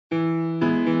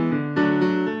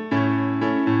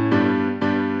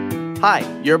Hi,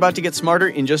 you're about to get smarter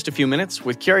in just a few minutes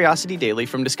with Curiosity Daily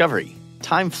from Discovery.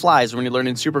 Time flies when you're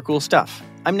learning super cool stuff.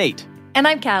 I'm Nate. And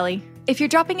I'm Callie. If you're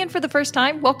dropping in for the first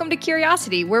time, welcome to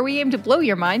Curiosity, where we aim to blow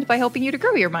your mind by helping you to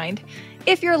grow your mind.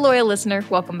 If you're a loyal listener,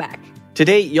 welcome back.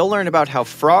 Today, you'll learn about how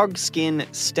frog skin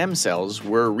stem cells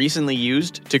were recently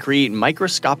used to create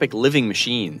microscopic living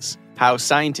machines, how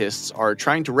scientists are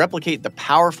trying to replicate the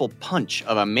powerful punch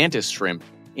of a mantis shrimp,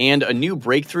 and a new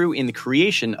breakthrough in the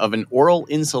creation of an oral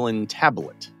insulin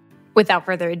tablet. Without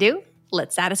further ado,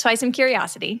 let's satisfy some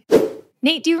curiosity.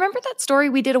 Nate, do you remember that story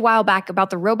we did a while back about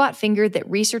the robot finger that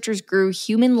researchers grew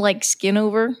human-like skin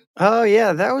over? Oh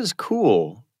yeah, that was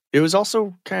cool. It was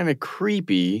also kind of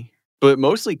creepy, but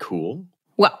mostly cool.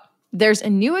 Well, there's a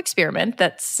new experiment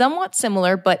that's somewhat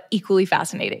similar but equally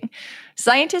fascinating.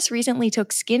 Scientists recently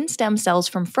took skin stem cells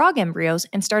from frog embryos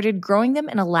and started growing them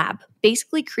in a lab,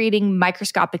 basically creating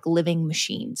microscopic living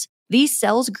machines. These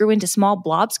cells grew into small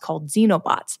blobs called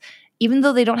xenobots. Even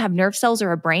though they don't have nerve cells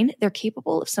or a brain, they're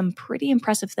capable of some pretty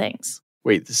impressive things.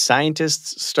 Wait, the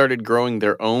scientists started growing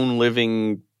their own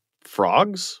living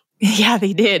frogs? Yeah,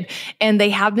 they did. And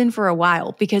they have been for a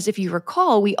while, because if you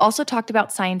recall, we also talked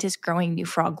about scientists growing new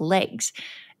frog legs.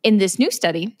 In this new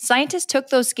study, scientists took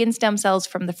those skin stem cells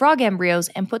from the frog embryos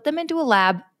and put them into a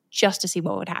lab just to see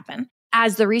what would happen.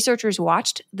 As the researchers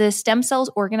watched, the stem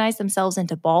cells organized themselves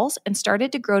into balls and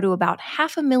started to grow to about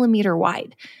 0.5 millimeter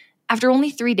wide. After only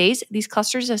 3 days, these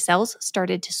clusters of cells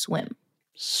started to swim.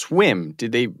 Swim?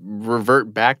 Did they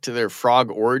revert back to their frog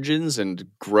origins and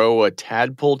grow a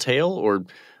tadpole tail or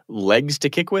legs to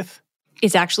kick with?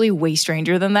 It's actually way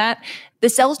stranger than that. The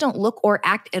cells don't look or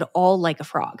act at all like a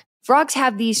frog. Frogs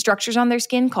have these structures on their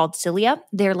skin called cilia.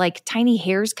 They're like tiny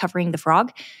hairs covering the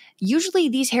frog. Usually,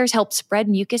 these hairs help spread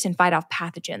mucus and fight off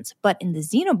pathogens. But in the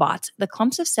xenobots, the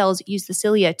clumps of cells use the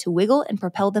cilia to wiggle and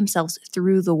propel themselves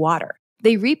through the water.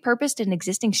 They repurposed an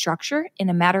existing structure in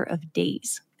a matter of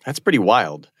days. That's pretty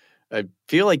wild. I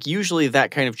feel like usually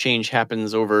that kind of change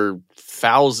happens over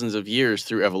thousands of years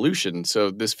through evolution,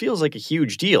 so this feels like a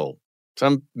huge deal.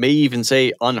 Some may even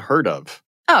say unheard of.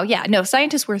 Oh, yeah, no,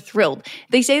 scientists were thrilled.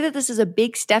 They say that this is a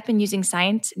big step in using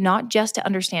science, not just to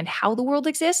understand how the world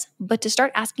exists, but to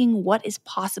start asking what is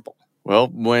possible. Well,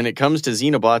 when it comes to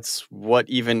xenobots, what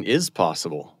even is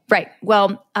possible? Right.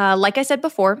 Well, like I said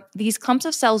before, these clumps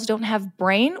of cells don't have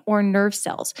brain or nerve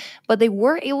cells, but they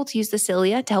were able to use the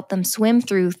cilia to help them swim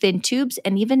through thin tubes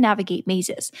and even navigate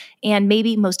mazes. And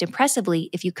maybe most impressively,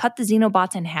 if you cut the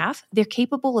xenobots in half, they're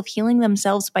capable of healing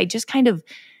themselves by just kind of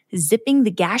zipping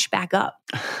the gash back up.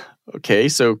 Okay,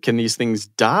 so can these things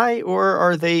die or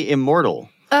are they immortal?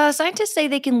 Scientists say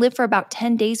they can live for about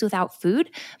 10 days without food,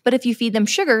 but if you feed them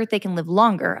sugar, they can live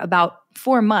longer, about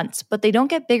 4 months, but they don't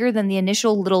get bigger than the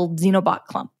initial little xenobot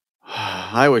clump.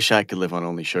 I wish I could live on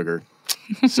only sugar.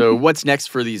 So what's next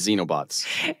for these xenobots?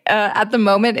 At the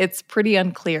moment, it's pretty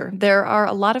unclear. There are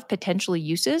a lot of potential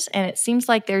uses, and it seems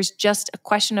like there's just a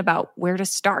question about where to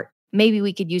start. Maybe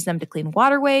we could use them to clean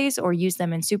waterways or use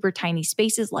them in super tiny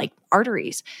spaces like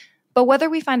arteries. But whether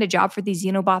we find a job for these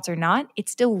xenobots or not,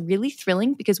 it's still really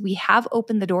thrilling because we have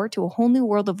opened the door to a whole new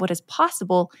world of what is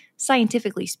possible,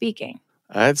 scientifically speaking.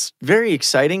 It's very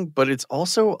exciting, but it's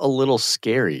also a little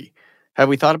scary. Have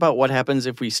we thought about what happens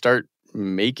if we start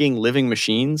making living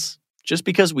machines? Just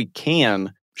because we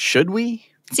can, should we?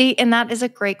 See, and that is a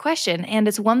great question, and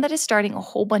it's one that is starting a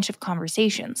whole bunch of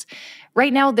conversations.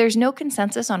 Right now, there's no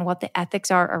consensus on what the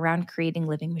ethics are around creating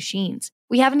living machines.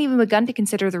 We haven't even begun to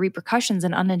consider the repercussions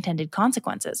and unintended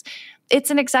consequences.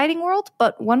 It's an exciting world,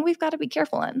 but one we've got to be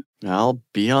careful in. I'll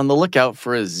be on the lookout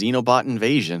for a xenobot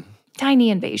invasion. Tiny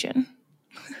invasion.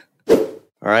 All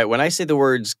right, when I say the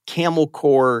words camel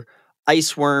core,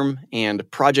 iceworm,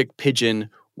 and Project Pigeon,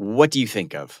 what do you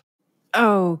think of?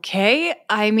 Okay.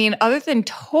 I mean, other than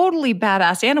totally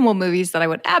badass animal movies that I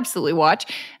would absolutely watch,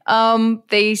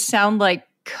 they sound like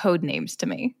code names to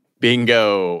me.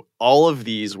 Bingo. All of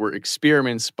these were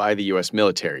experiments by the U.S.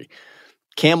 military.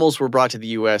 Camels were brought to the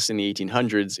U.S. in the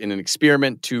 1800s in an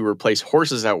experiment to replace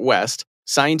horses out west.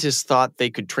 Scientists thought they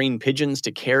could train pigeons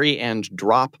to carry and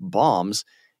drop bombs,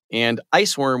 and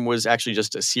Iceworm was actually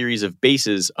just a series of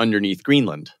bases underneath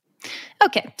Greenland.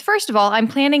 Okay, first of all, I'm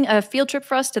planning a field trip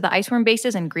for us to the iceworm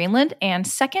bases in Greenland. And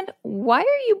second, why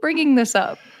are you bringing this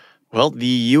up? Well, the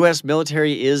U.S.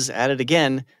 military is at it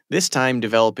again, this time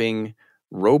developing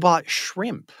robot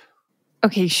shrimp.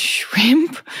 Okay,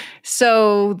 shrimp.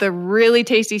 So the really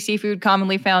tasty seafood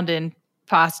commonly found in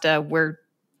pasta, we're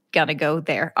gonna go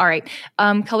there. All right,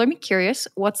 color me curious.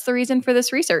 What's the reason for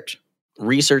this research?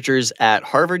 Researchers at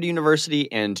Harvard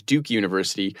University and Duke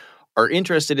University are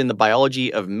interested in the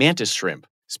biology of mantis shrimp,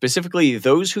 specifically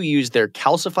those who use their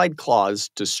calcified claws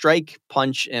to strike,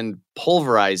 punch, and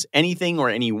pulverize anything or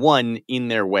anyone in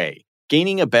their way.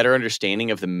 Gaining a better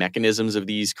understanding of the mechanisms of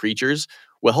these creatures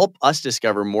will help us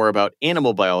discover more about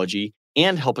animal biology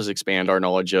and help us expand our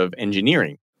knowledge of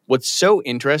engineering. What's so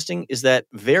interesting is that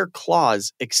their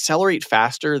claws accelerate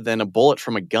faster than a bullet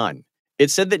from a gun.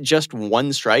 It's said that just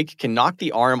one strike can knock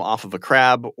the arm off of a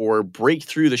crab or break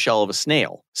through the shell of a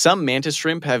snail. Some mantis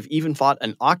shrimp have even fought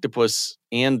an octopus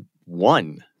and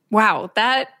won. Wow,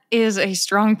 that is a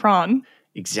strong prawn.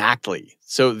 Exactly.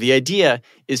 So the idea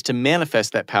is to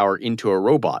manifest that power into a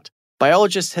robot.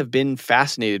 Biologists have been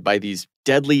fascinated by these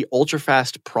deadly,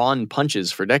 ultra-fast prawn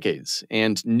punches for decades,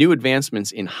 and new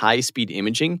advancements in high-speed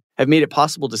imaging have made it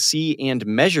possible to see and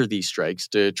measure these strikes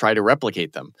to try to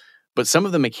replicate them. But some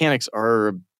of the mechanics are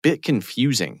a bit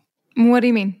confusing. What do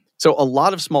you mean? So a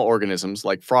lot of small organisms,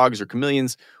 like frogs or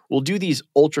chameleons, will do these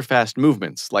ultra-fast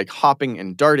movements, like hopping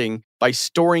and darting, by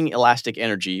storing elastic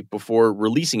energy before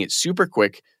releasing it super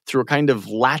quick through a kind of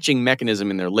latching mechanism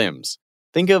in their limbs.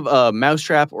 Think of a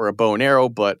mousetrap or a bow and arrow,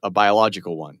 but a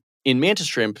biological one. In mantis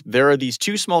shrimp, there are these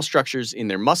two small structures in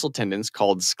their muscle tendons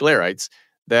called sclerites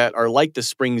that are like the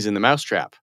springs in the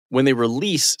mousetrap. When they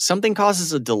release, something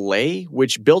causes a delay,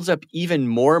 which builds up even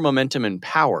more momentum and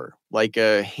power, like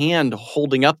a hand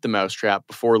holding up the mousetrap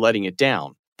before letting it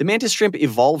down. The mantis shrimp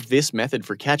evolved this method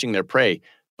for catching their prey,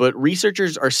 but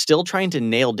researchers are still trying to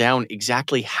nail down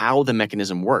exactly how the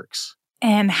mechanism works.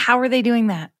 And how are they doing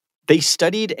that? They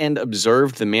studied and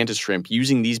observed the mantis shrimp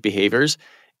using these behaviors,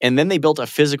 and then they built a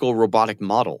physical robotic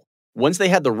model. Once they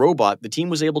had the robot, the team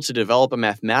was able to develop a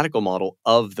mathematical model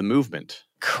of the movement.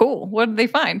 Cool. What did they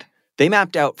find? They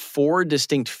mapped out 4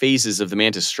 distinct phases of the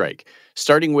mantis strike,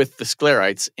 starting with the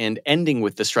sclerites and ending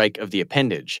with the strike of the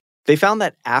appendage. They found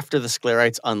that after the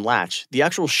sclerites unlatch, the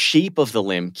actual shape of the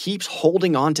limb keeps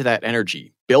holding on to that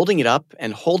energy, building it up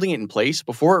and holding it in place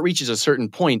before it reaches a certain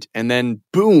point, and then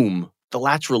boom, the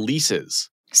latch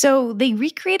releases. So they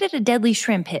recreated a deadly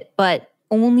shrimp hit, but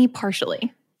only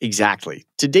partially. Exactly.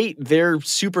 To date, their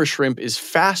super shrimp is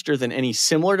faster than any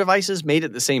similar devices made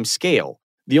at the same scale.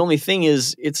 The only thing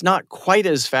is, it's not quite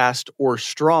as fast or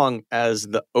strong as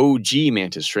the OG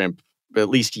mantis shrimp, at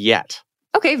least yet.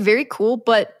 Okay, very cool,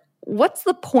 but what's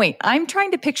the point? I'm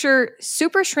trying to picture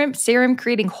Super Shrimp Serum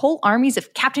creating whole armies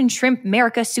of Captain Shrimp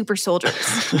America super soldiers.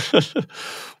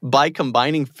 By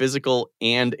combining physical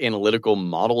and analytical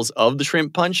models of the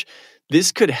shrimp punch,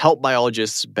 this could help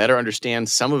biologists better understand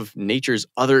some of nature's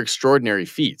other extraordinary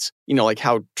feats. Like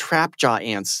how trapjaw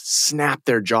ants snap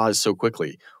their jaws so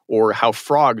quickly, or how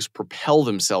frogs propel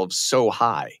themselves so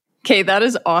high. Okay, that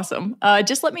is awesome.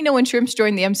 Just let me know when shrimps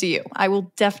join the MCU. I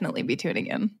will definitely be tuning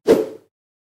in.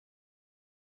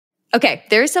 Okay,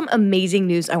 there is some amazing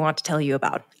news I want to tell you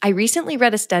about. I recently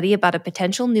read a study about a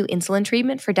potential new insulin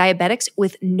treatment for diabetics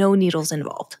with no needles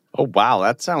involved. Oh, wow,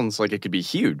 that sounds like it could be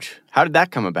huge. How did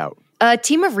that come about? A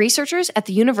team of researchers at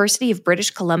the University of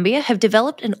British Columbia have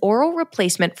developed an oral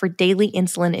replacement for daily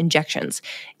insulin injections.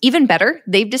 Even better,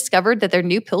 they've discovered that their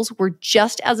new pills were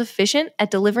just as efficient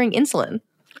at delivering insulin.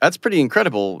 That's pretty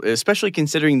incredible, especially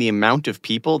considering the amount of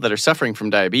people that are suffering from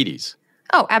diabetes.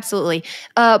 Oh, absolutely.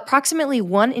 Approximately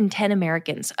 1 in 10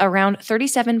 Americans, around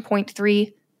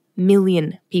 37.3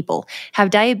 million people, have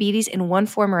diabetes in one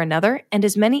form or another, and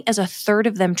as many as a third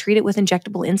of them treat it with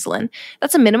injectable insulin.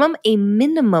 That's a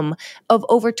minimum of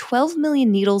over 12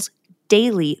 million needles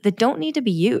daily that don't need to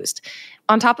be used.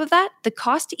 On top of that, the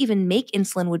cost to even make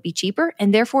insulin would be cheaper,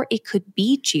 and therefore it could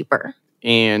be cheaper.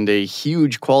 And a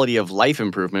huge quality of life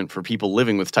improvement for people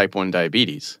living with type 1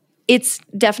 diabetes. It's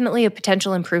definitely a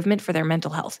potential improvement for their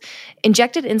mental health.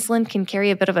 Injected insulin can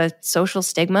carry a bit of a social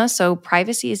stigma, so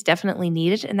privacy is definitely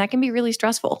needed, and that can be really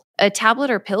stressful. A tablet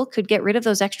or pill could get rid of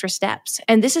those extra steps,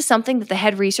 and this is something that the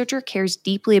head researcher cares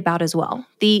deeply about as well.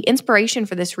 The inspiration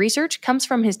for this research comes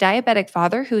from his diabetic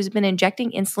father, who's been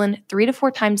injecting insulin 3 to 4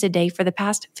 times a day for the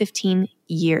past 15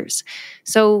 years.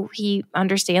 So he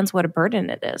understands what a burden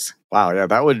it is. Wow, yeah,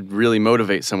 that would really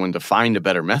motivate someone to find a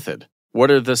better method. What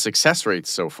are the success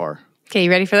rates so far? Okay, you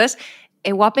ready for this?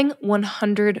 A whopping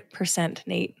 100%,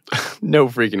 Nate. No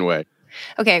freaking way.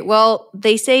 Okay, well,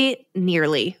 they say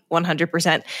nearly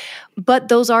 100%, but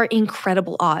those are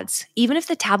incredible odds. Even if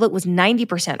the tablet was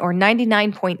 90% or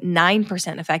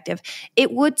 99.9% effective,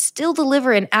 it would still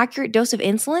deliver an accurate dose of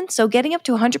insulin, so getting up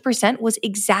to 100% was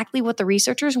exactly what the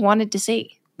researchers wanted to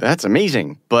see. That's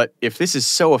amazing. But if this is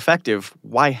so effective,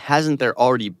 why hasn't there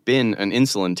already been an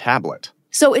insulin tablet?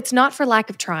 So it's not for lack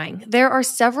of trying. There are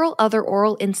several other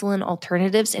oral insulin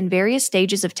alternatives in various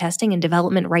stages of testing and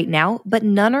development right now, but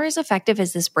none are as effective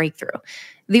as this breakthrough.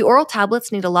 The oral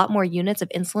tablets need a lot more units of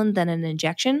insulin than an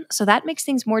injection, so that makes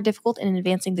things more difficult in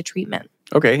advancing the treatment.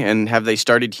 Okay, and have they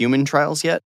started human trials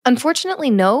yet?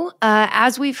 Unfortunately, no.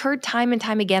 As we've heard time and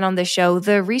time again on this show,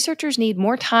 the researchers need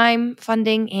more time,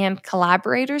 funding, and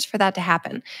collaborators for that to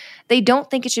happen. They don't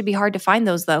think it should be hard to find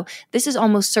those, though. This is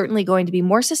almost certainly going to be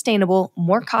more sustainable,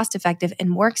 more cost-effective, and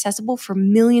more accessible for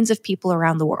millions of people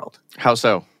around the world. How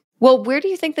so? Well, where do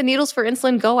you think the needles for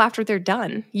insulin go after they're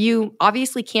done? You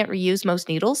obviously can't reuse most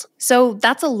needles, so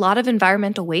that's a lot of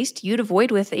environmental waste you'd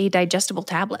avoid with a digestible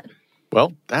tablet.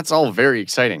 Well, that's all very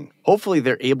exciting. Hopefully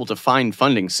they're able to find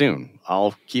funding soon.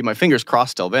 I'll keep my fingers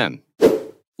crossed till then.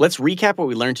 Let's recap what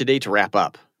we learned today to wrap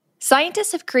up.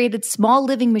 Scientists have created small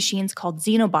living machines called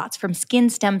xenobots from skin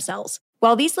stem cells.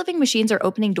 While these living machines are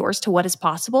opening doors to what is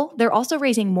possible, they're also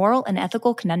raising moral and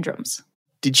ethical conundrums.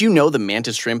 Did you know the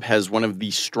mantis shrimp has one of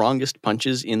the strongest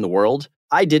punches in the world?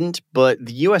 I didn't, but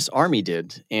the US Army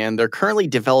did, and they're currently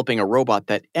developing a robot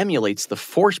that emulates the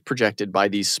force projected by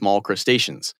these small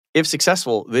crustaceans. If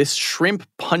successful, this shrimp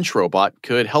punch robot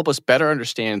could help us better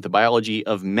understand the biology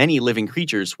of many living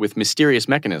creatures with mysterious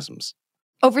mechanisms.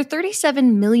 Over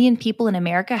 37 million people in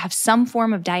America have some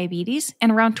form of diabetes,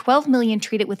 and around 12 million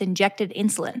treat it with injected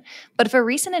insulin. But if a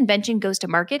recent invention goes to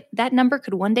market, that number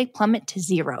could one day plummet to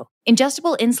zero.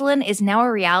 Ingestible insulin is now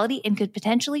a reality and could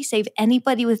potentially save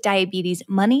anybody with diabetes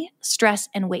money, stress,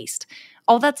 and waste.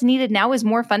 All that's needed now is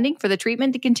more funding for the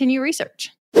treatment to continue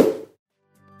research.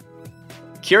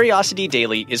 Curiosity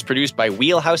Daily is produced by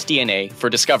Wheelhouse DNA for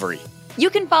Discovery.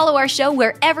 You can follow our show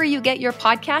wherever you get your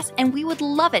podcasts, and we would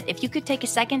love it if you could take a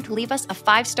second to leave us a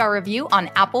 5-star review on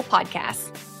Apple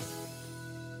Podcasts.